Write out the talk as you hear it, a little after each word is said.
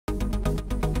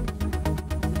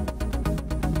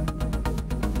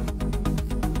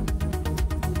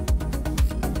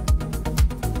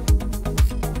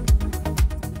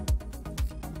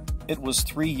It was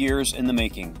 3 years in the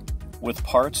making, with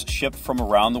parts shipped from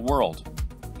around the world.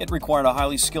 It required a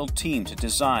highly skilled team to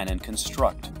design and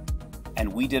construct,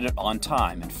 and we did it on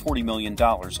time and $40 million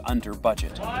under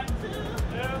budget. 1, 2,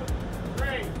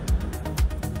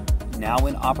 3. Now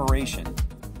in operation,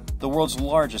 the world's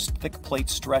largest thick plate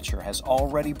stretcher has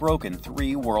already broken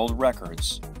 3 world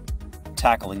records,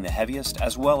 tackling the heaviest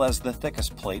as well as the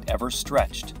thickest plate ever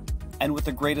stretched, and with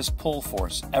the greatest pull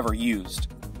force ever used.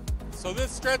 So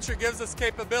this stretcher gives us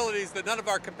capabilities that none of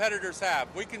our competitors have.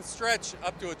 We can stretch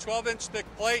up to a 12-inch thick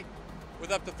plate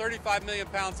with up to 35 million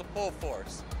pounds of pull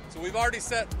force. So we've already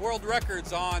set world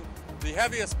records on the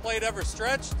heaviest plate ever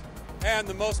stretched and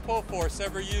the most pull force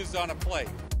ever used on a plate.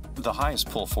 The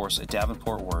highest pull force at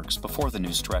Davenport Works before the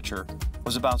new stretcher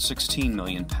was about 16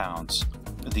 million pounds.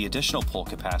 The additional pull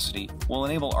capacity will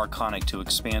enable Arconic to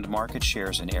expand market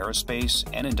shares in aerospace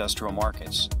and industrial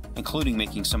markets, including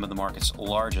making some of the market's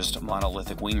largest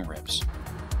monolithic wing ribs.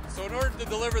 So in order to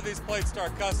deliver these plates to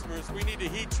our customers, we need to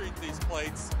heat treat these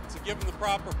plates to give them the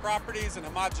proper properties and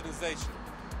homogenization.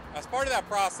 As part of that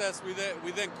process, we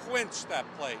then quench that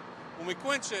plate. When we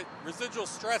quench it, residual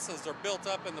stresses are built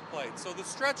up in the plate. So the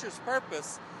stretcher's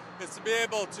purpose is to be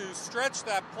able to stretch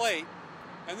that plate,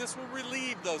 and this will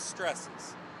relieve those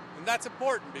stresses. And that's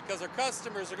important because our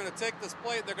customers are going to take this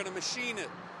plate, they're going to machine it.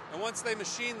 And once they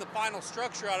machine the final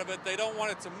structure out of it, they don't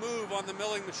want it to move on the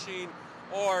milling machine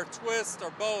or twist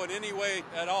or bow in any way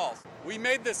at all. We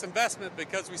made this investment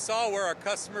because we saw where our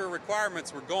customer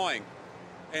requirements were going.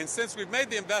 And since we've made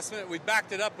the investment, we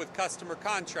backed it up with customer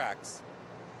contracts.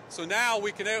 So now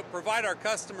we can provide our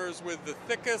customers with the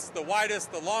thickest, the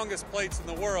widest, the longest plates in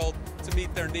the world to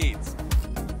meet their needs.